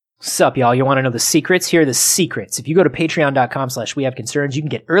Sup, y'all? You want to know the secrets? Here are the secrets. If you go to patreon.com/wehaveconcerns, you can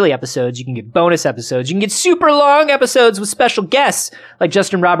get early episodes, you can get bonus episodes, you can get super long episodes with special guests like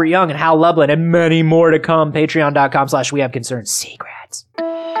Justin Robert Young and Hal Lublin and many more to come. Patreon.com/wehaveconcerns. Secrets.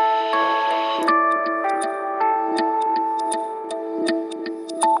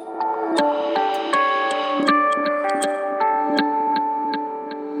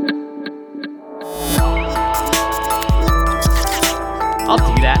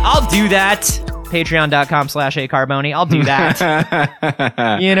 I'll do that. Patreon.com/acarboni. I'll do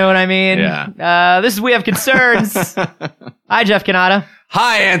that. You know what I mean? Yeah. This is We Have Concerns. Hi, Jeff Canada.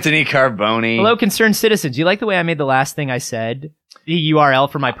 Hi, Anthony Carboni. Hello, concerned citizens. You like the way I made the last thing I said? The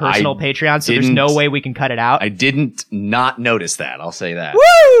URL for my personal Patreon, so there's no way we can cut it out. I didn't not notice that. I'll say that.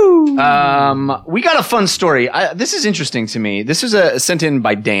 Woo! We got a fun story. This is interesting to me. This was sent in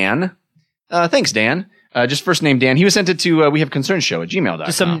by Dan. Thanks, Dan. Just first name Dan. He was sent it to wehaveconcernshow@gmail.com.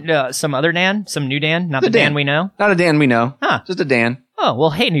 Just some other Dan? Some new Dan? Not the Dan we know? Not a Dan we know. Huh. Just a Dan. Oh,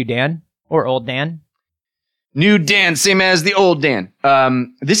 well, hey, new Dan. Or old Dan. New Dan, same as the old Dan.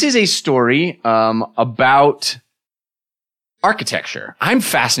 This is a story about architecture. I'm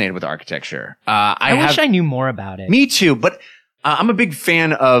fascinated with architecture. I wish I knew more about it. Me too, but I'm a big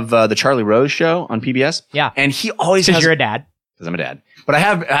fan of the Charlie Rose show on PBS. Yeah. And he always has... Because you're a dad. Because I'm a dad. But I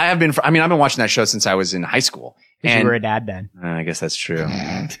have been, I've been watching that show since I was in high school. Because you were a dad then. I guess that's true.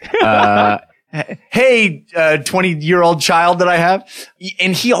 Hey, 20-year-old child that I have.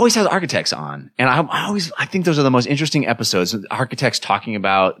 And he always has architects on. And I think those are the most interesting episodes. Architects talking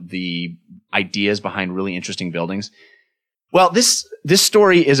about the ideas behind really interesting buildings. Well, this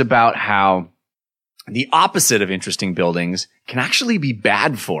story is about how the opposite of interesting buildings can actually be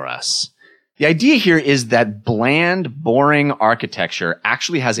bad for us. The idea here is that bland, boring architecture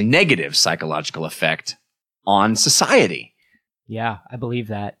actually has a negative psychological effect on society. Yeah, I believe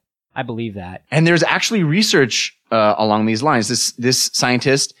that. And there's actually research along these lines. This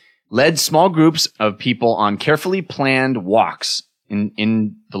scientist led small groups of people on carefully planned walks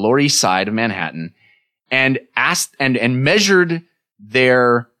in the Lower East Side of Manhattan and asked and measured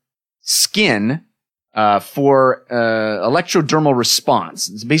their skin for electrodermal response.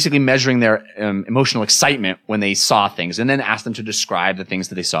 It's basically measuring their emotional excitement when they saw things, and then asked them to describe the things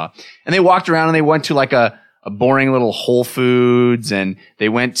that they saw. And they walked around and they went to like a boring little Whole Foods, and they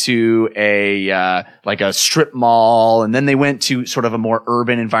went to a strip mall, and then they went to sort of a more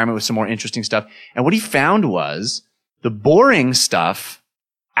urban environment with some more interesting stuff. And what he found was the boring stuff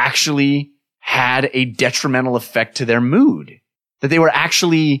actually had a detrimental effect to their mood, that they were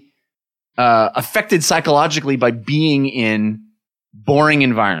actually affected psychologically by being in boring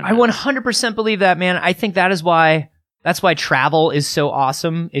environments. I 100% believe that, man. I think that's why travel is so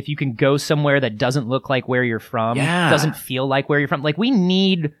awesome. If you can go somewhere that doesn't look like where you're from, doesn't feel like where you're from. Like we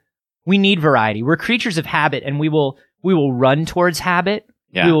need variety. We're creatures of habit, and we will run towards habit.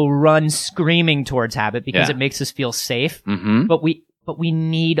 Yeah. We will run screaming towards habit because it makes us feel safe. Mm-hmm. But we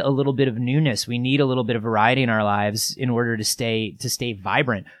need a little bit of newness. We need a little bit of variety in our lives in order to stay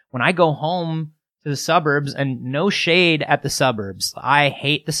vibrant. When I go home to the suburbs, and no shade at the suburbs. I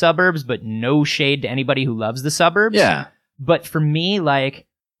hate the suburbs, but no shade to anybody who loves the suburbs. Yeah. But for me, like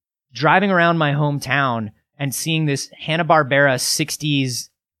driving around my hometown and seeing this Hanna-Barbera 60s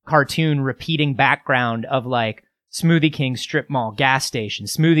cartoon repeating background of like Smoothie King strip mall gas station,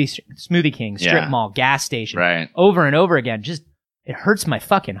 Smoothie King strip mall gas station, right, over and over again, just it hurts my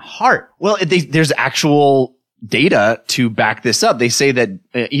fucking heart. Well, there's actual data to back this up. They say that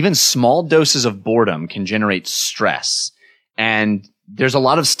even small doses of boredom can generate stress, and there's a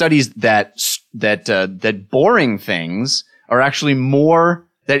lot of studies that boring things are actually more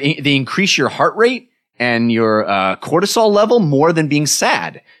that they increase your heart rate and your cortisol level more than being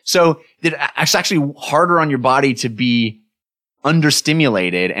sad. So it's actually harder on your body to be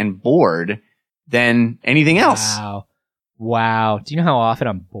understimulated and bored than anything else. Wow. Do you know how often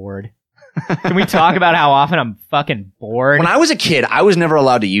I'm bored? Can we talk about how often I'm fucking bored? When I was a kid, I was never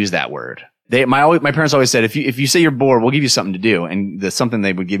allowed to use that word. My parents always said, if you say you're bored, we'll give you something to do. And the something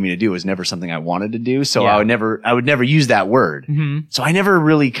they would give me to do was never something I wanted to do. So I would never use that word. Mm-hmm. So I never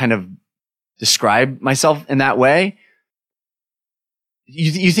really kind of describe myself in that way.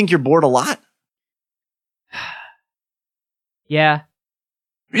 You think you're bored a lot? Yeah.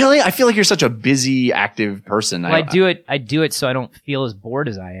 Really? I feel like you're such a busy, active person. Well, I do it so I don't feel as bored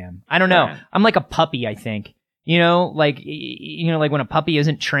as I am. I don't know. Right. I'm like a puppy, I think. Like when a puppy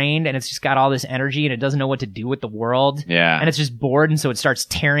isn't trained and it's just got all this energy and it doesn't know what to do with the world. Yeah. And it's just bored, and so it starts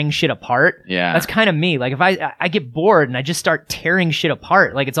tearing shit apart. Yeah. That's kind of me. Like if I get bored and I just start tearing shit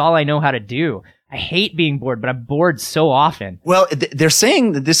apart, like it's all I know how to do. I hate being bored, but I'm bored so often. Well, they're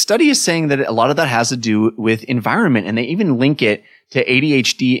saying that this study is saying that a lot of that has to do with environment, and they even link it to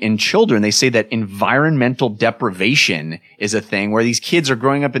ADHD in children. They say that environmental deprivation is a thing where these kids are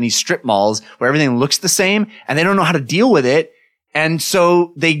growing up in these strip malls where everything looks the same and they don't know how to deal with it. And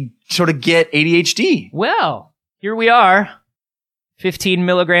so they sort of get ADHD. Well, here we are, 15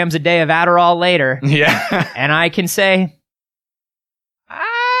 milligrams a day of Adderall later. Yeah. And I can say,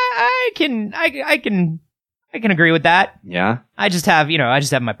 I can agree with that. Yeah. I just have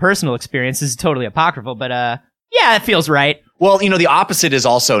my personal experience. This is totally apocryphal, but yeah, it feels right. Well, the opposite is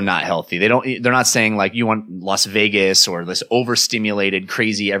also not healthy. They're not saying like you want Las Vegas or this overstimulated,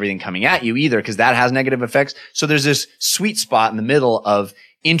 crazy everything coming at you either, because that has negative effects. So there's this sweet spot in the middle of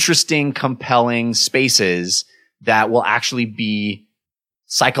interesting, compelling spaces that will actually be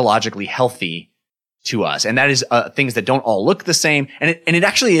psychologically healthy to us. And that is things that don't all look the same. And it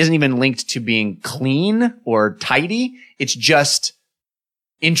actually isn't even linked to being clean or tidy. It's just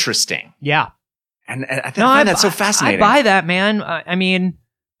interesting. Yeah. And I find that so fascinating. I buy that, man. I mean,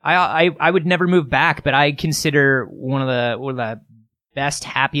 I would never move back, but I consider one of the best,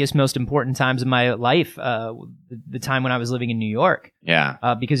 happiest, most important times of my life, the time when I was living in New York.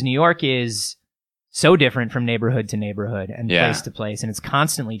 Yeah. Because New York is so different from neighborhood to neighborhood and place to place, and it's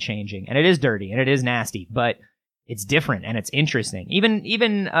constantly changing, and it is dirty and it is nasty, but it's different and it's interesting.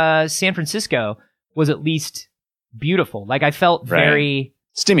 Even San Francisco was at least beautiful. Like I felt very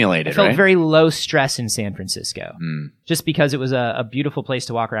stimulated. I felt very low stress in San Francisco, just because it was a beautiful place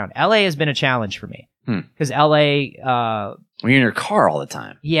to walk around. LA has been a challenge for me because LA, well, you're in your car all the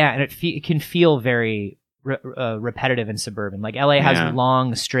time. Yeah, and it can feel very repetitive and suburban. Like LA has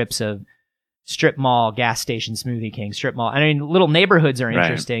long strips of strip mall, gas station, Smoothie King, strip mall. I mean, little neighborhoods are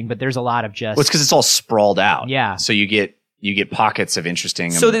interesting, but there's a lot of just. Well, it's because it's all sprawled out. Yeah. So you get pockets of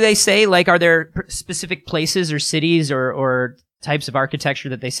interesting. So do they say, like, are there specific places or cities or types of architecture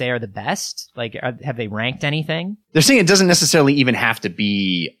that they say are the best? Like, have they ranked anything? They're saying it doesn't necessarily even have to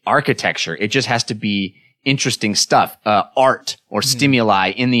be architecture. It just has to be interesting stuff, art or stimuli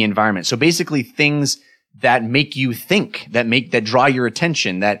in the environment. So basically things that make you think, that draw your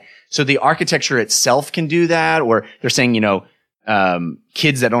attention, so the architecture itself can do that, or they're saying,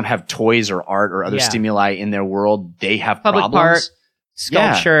 kids that don't have toys or art or other stimuli in their world, they have public problems. Art,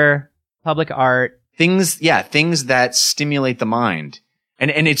 sculpture, public art. Things that stimulate the mind.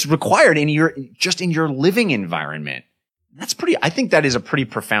 And it's required in your living environment. I think that is a pretty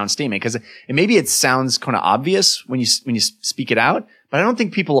profound statement, because maybe it sounds kind of obvious when you speak it out, but I don't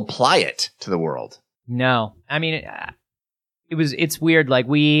think people apply it to the world. No. I mean, it's weird. Like,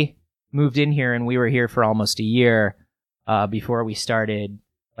 we moved in here and we were here for almost a year before we started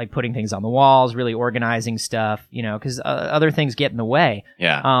like putting things on the walls, really organizing stuff, because other things get in the way.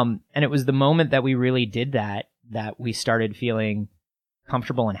 Yeah. And it was the moment that we really did that we started feeling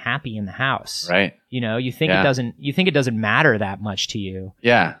comfortable and happy in the house. Right. You think it doesn't matter that much to you.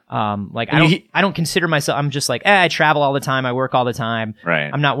 Yeah. Like I don't consider myself, I'm just like, I travel all the time. I work all the time. Right.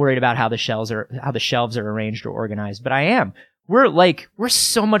 I'm not worried about how the shelves are arranged or organized, but I am. We're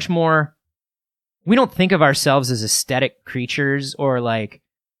so much more, we don't think of ourselves as aesthetic creatures, or like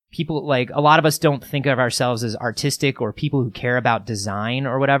people, like a lot of us don't think of ourselves as artistic or people who care about design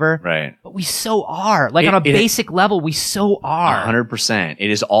or whatever. Right. But we so are. Like on a basic level, we so are. 100%. It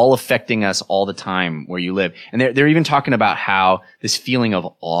is all affecting us all the time where you live. And they're even talking about how this feeling of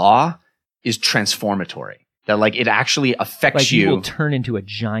awe is transformatory. That like it actually affects like you. You will turn into a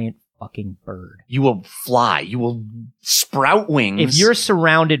giant fucking bird. You will fly. You will sprout wings. If you're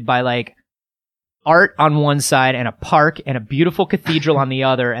surrounded by like art on one side and a park and a beautiful cathedral on the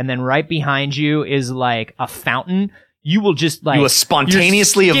other, and then right behind you is like a fountain, you will just like, you will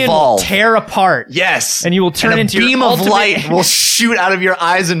spontaneously your skin evolve, will tear apart. Yes. And you will turn into a beam your of light will shoot out of your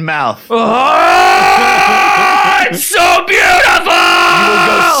eyes and mouth. Oh, it's so beautiful. You will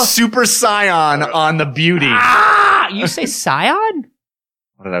go Super Saiyan on the beauty. You say Scion?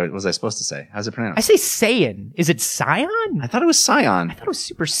 What was I supposed to say? How's it pronounced? I say Saiyan. Is it Scion? I thought it was Scion. I thought it was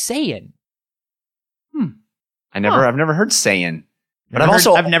Super Saiyan. I've never heard Saiyan. But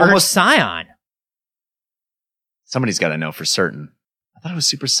I've never heard Scion. Somebody's got to know for certain. I thought it was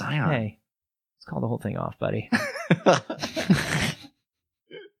Super Saiyan. Hey, let's call the whole thing off, buddy.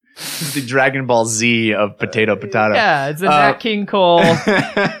 This is the Dragon Ball Z of potato. Yeah, it's a Nat King Cole. That's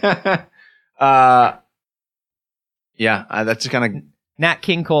kind of Nat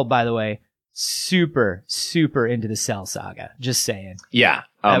King Cole, by the way, super, super into the Cell Saga. Just saying. Yeah.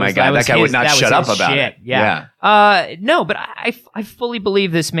 Oh my God, that guy would not shut up about it. Yeah. No, but I fully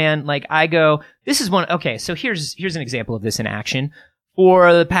believe this, man. Like I go, this is one. Okay, so here's an example of this in action.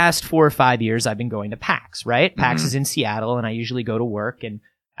 For the past 4 or 5 years, I've been going to PAX, right? PAX is in Seattle, and I usually go to work, and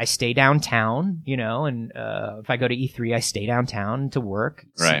I stay downtown, and if I go to E3, I stay downtown to work.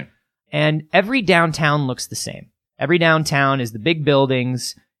 Right. And every downtown looks the same. Every downtown is the big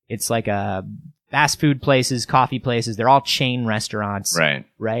buildings. It's like fast food places, coffee places. They're all chain restaurants. Right.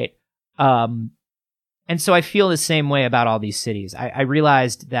 Right. And so I feel the same way about all these cities. I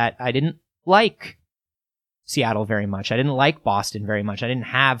realized that I didn't like Seattle very much. I didn't like Boston very much. I didn't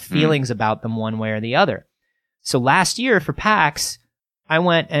have feelings about them one way or the other. So last year for PAX, I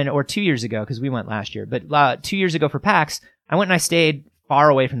went or 2 years ago, because we went last year, but 2 years ago for PAX, I went and I stayed far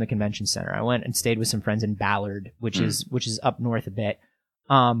away from the convention center. I went and stayed with some friends in Ballard, which is up north a bit.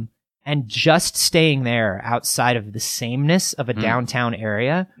 And just staying there outside of the sameness of a downtown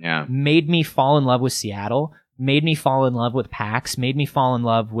area made me fall in love with Seattle, made me fall in love with PAX, made me fall in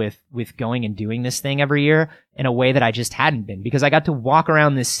love with going and doing this thing every year in a way that I just hadn't been, because I got to walk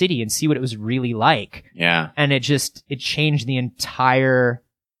around this city and see what it was really like. Yeah. And it changed the entire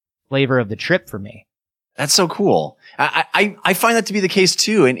flavor of the trip for me. That's so cool. I find that to be the case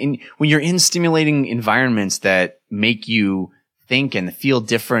too. And when you're in stimulating environments that make you think and feel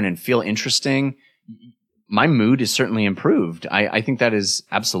different and feel interesting, my mood is certainly improved. I think that is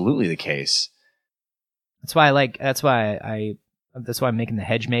absolutely the case. That's why I'm making the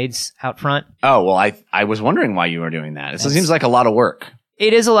hedge maids out front. Oh, well, I was wondering why you were doing that. It seems like a lot of work.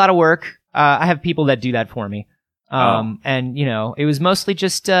 It is a lot of work. I have people that do that for me. And it was mostly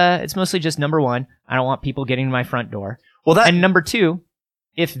just, it's mostly just number one, I don't want people getting to my front door. Well, and number two,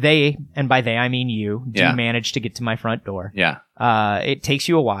 if they, and by they I mean you, do manage to get to my front door. Yeah. It takes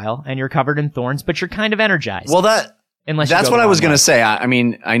you a while and you're covered in thorns, but you're kind of energized. Well, that's what I was going to say. I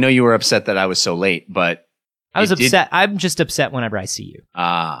mean, I know you were upset that I was so late, but I was upset. I'm just upset whenever I see you.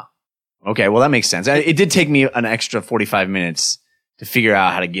 Okay. Well, that makes sense. It did take me an extra 45 minutes to figure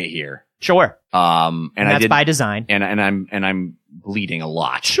out how to get here. Sure. And that's by design. And I'm bleeding a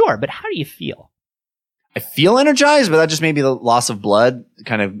lot. Sure, but how do you feel? I feel energized, but that just may be the loss of blood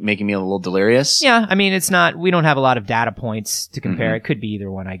kind of making me a little delirious. Yeah, I mean, we don't have a lot of data points to compare. It could be either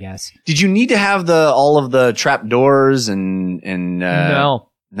one, I guess. Did you need to have all of the trap doors and No.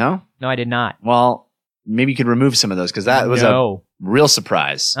 No? No, I did not. Well, maybe you could remove some of those, because that was a real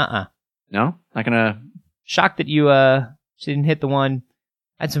surprise. No? Not gonna... Shocked that you didn't hit the one.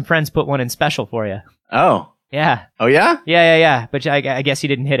 I had some friends put one in special for you. Oh. Yeah. Oh, yeah? Yeah. But I guess you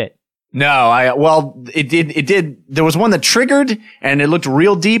didn't hit it. No, it did. There was one that triggered, and it looked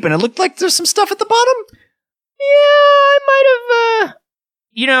real deep, and it looked like there's some stuff at the bottom. Yeah, I might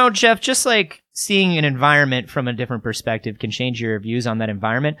have, Jeff, just like seeing an environment from a different perspective can change your views on that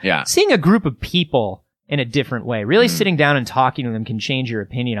environment. Yeah. Seeing a group of people in a different way, really sitting down and talking to them can change your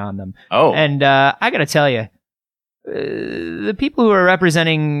opinion on them. Oh. And I gotta tell you, the people who are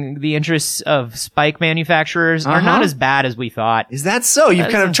representing the interests of spike manufacturers are not as bad as we thought. Is that so? You've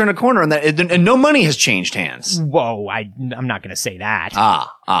kind of turned a corner on that, and no money has changed hands. Whoa, I'm not going to say that.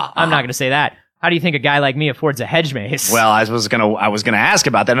 I'm not going to say that. How do you think a guy like me affords a hedge maze? Well, I was gonna ask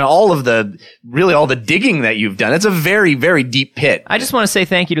about that, and all the digging that you've done. It's a very, very deep pit. I just want to say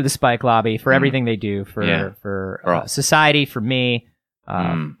thank you to the Spike Lobby for everything they do for society, for me,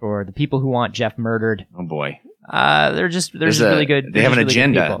 for the people who want Jeff murdered. Oh boy. They're just really good. They have an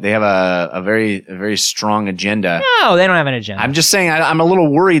agenda. They have a very strong agenda. No, they don't have an agenda. I'm just saying, I'm a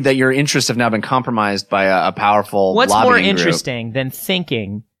little worried that your interests have now been compromised by a powerful What's lobbying more group. interesting than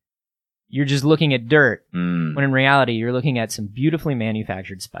thinking you're just looking at dirt when in reality you're looking at some beautifully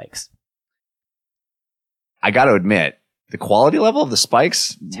manufactured spikes? I got to admit, the quality level of the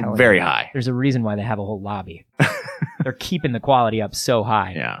spikes, very high. There's a reason why they have a whole lobby. They're keeping the quality up so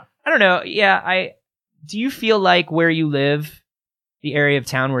high. Yeah. I don't know. Yeah, do you feel like where you live, the area of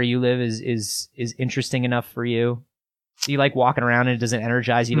town where you live is interesting enough for you? Do you like walking around and does it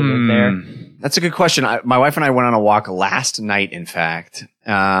energize you to live there? That's a good question. My wife and I went on a walk last night, in fact.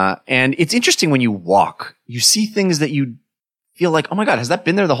 And it's interesting when you walk, you see things that you feel like, oh my God, has that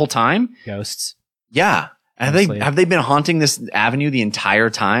been there the whole time? Ghosts. Yeah. Have they been haunting this avenue the entire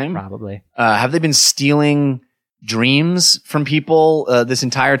time? Probably. Have they been stealing dreams from people this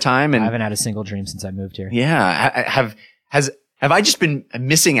entire time? And I haven't had a single dream since I moved here. Yeah. Have I just been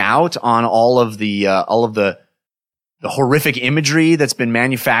missing out on all of the horrific imagery that's been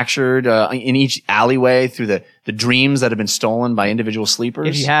manufactured in each alleyway through the dreams that have been stolen by individual sleepers?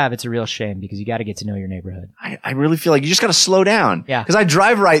 If you have, it's a real shame because you got to get to know your neighborhood. I really feel like you just got to slow down. Yeah. Because I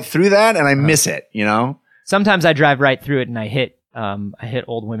drive right through that and I miss it, Sometimes I drive right through it and I hit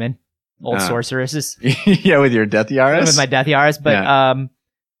old women. Old sorceresses. Yeah, with your Death Yaris? With my Death Yaris. But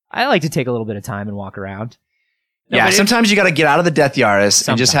I like to take a little bit of time and walk around. Sometimes you got to get out of the Death Yaris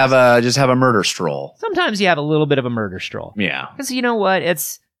and just have a murder stroll. Sometimes you have a little bit of a murder stroll. Yeah. Because you know what?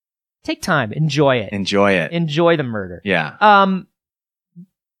 Take time. Enjoy it. Enjoy the murder. Yeah.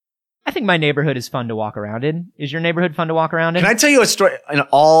 I think my neighborhood is fun to walk around in. Is your neighborhood fun to walk around in? Can I tell you a story? And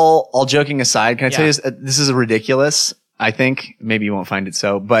all joking aside, can I tell you this is ridiculous? I think maybe you won't find it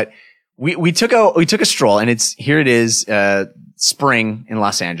so, but we took a stroll, and it is spring in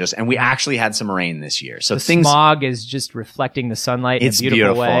Los Angeles, and we actually had some rain this year. So the smog is just reflecting the sunlight in a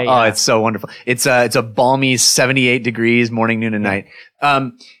beautiful way. Oh, it's so wonderful. It's a balmy 78 degrees morning, noon, and night.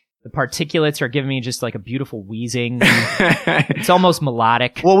 The particulates are giving me just like a beautiful wheezing. It's almost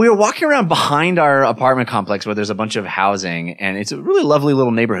melodic. Well, we were walking around behind our apartment complex where there's a bunch of housing, and it's a really lovely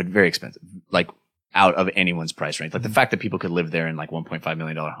little neighborhood, very expensive, like out of anyone's price range. Like the fact that people could live there in like $1.5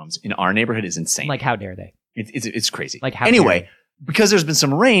 million homes in our neighborhood is insane. Like, how dare they? It's crazy. Like, how anyway, because there's been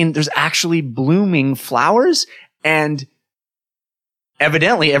some rain, there's actually blooming flowers, and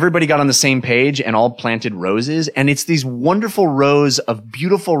evidently everybody got on the same page and all planted roses, and it's these wonderful rows of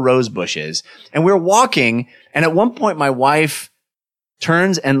beautiful rose bushes. And we're walking, and at one point my wife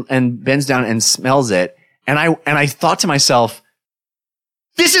turns and bends down and smells it, and I thought to myself,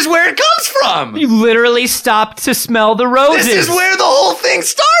 this is where it comes from. You literally stopped to smell the roses. This is where the whole thing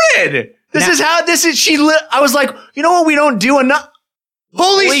started. I was like, you know what we don't do enough?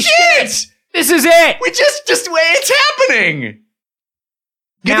 Holy shit! This is it. We just way it's happening.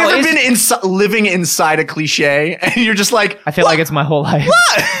 Have you ever been living inside a cliche and you're just like, I feel like it's my whole life.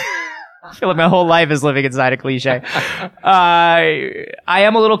 What? I feel like my whole life is living inside a cliche. I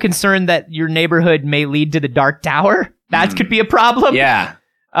am a little concerned that your neighborhood may lead to the Dark Tower. That could be a problem. Yeah.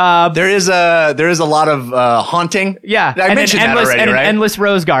 There is a lot of haunting. Yeah, I mentioned that already, right? An endless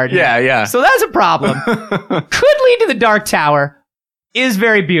rose garden. Yeah. So that's a problem. Could lead to the Dark Tower. Is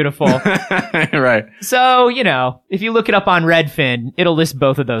very beautiful. Right. So, if you look it up on Redfin, it'll list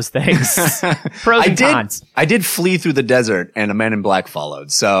both of those things. Pros and cons. I did flee through the desert, and a man in black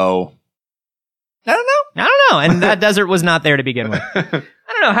followed. So I don't know. And that desert was not there to begin with. I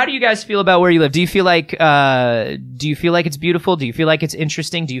don't know. How do you guys feel about where you live? Do you feel like it's beautiful? Do you feel like it's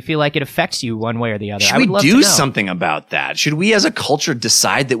interesting? Do you feel like it affects you one way or the other? Should we do something about that? Should we as a culture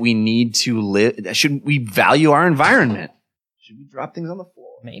decide that we need to live? Should we value our environment? Should we drop things on the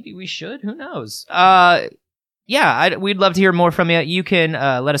floor? Maybe we should. Who knows? We'd love to hear more from you. You can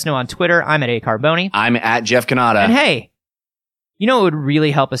let us know on Twitter. I'm at ACarboni. I'm at Jeff Canada. And hey, you know what would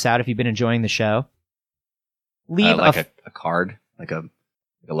really help us out if you've been enjoying the show? Leave a card, like a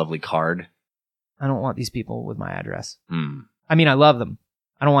lovely card. I don't want these people with my address. I mean, I love them.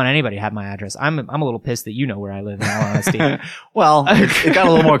 I don't want anybody to have my address. I'm a little pissed that you know where I live, in all honesty. Well, it got a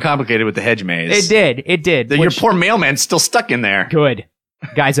little more complicated with the hedge maze. It did. Your poor mailman's still stuck in there. Good.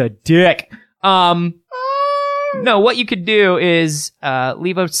 Guy's a dick. No, what you could do is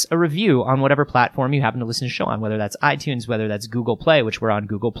leave us a review on whatever platform you happen to listen to the show on, whether that's iTunes, whether that's Google Play, which we're on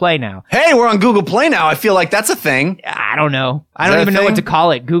Google Play now. Hey, we're on Google Play now. I feel like that's a thing. I don't know. I don't even know what to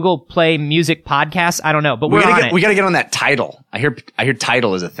call it. Google Play Music Podcast? I don't know, but we're on it. We got to get on that title. I hear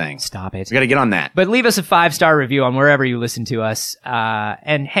title is a thing. Stop it. We got to get on that. But leave us a 5-star review on wherever you listen to us.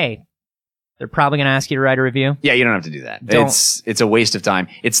 And hey, they're probably going to ask you to write a review. Yeah, you don't have to do that. It's a waste of time.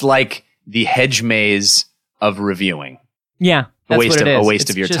 It's like the hedge maze of reviewing. Yeah, that's what it is. A waste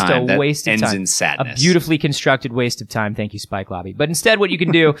of your time. A waste of time. Ends in sadness. A beautifully constructed waste of time. Thank you, Spike Lobby. But instead, what you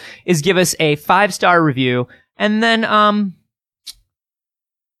can do is give us a 5-star review, and then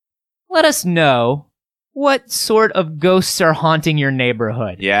let us know what sort of ghosts are haunting your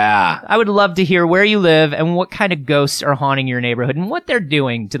neighborhood. Yeah. I would love to hear where you live and what kind of ghosts are haunting your neighborhood and what they're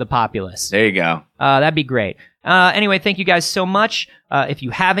doing to the populace. There you go. That'd be great. Anyway, thank you guys so much. If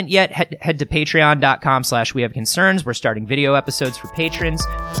you haven't yet, head to patreon.com/wehaveconcerns. We're starting video episodes for patrons.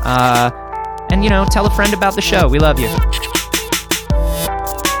 And tell a friend about the show. We love you.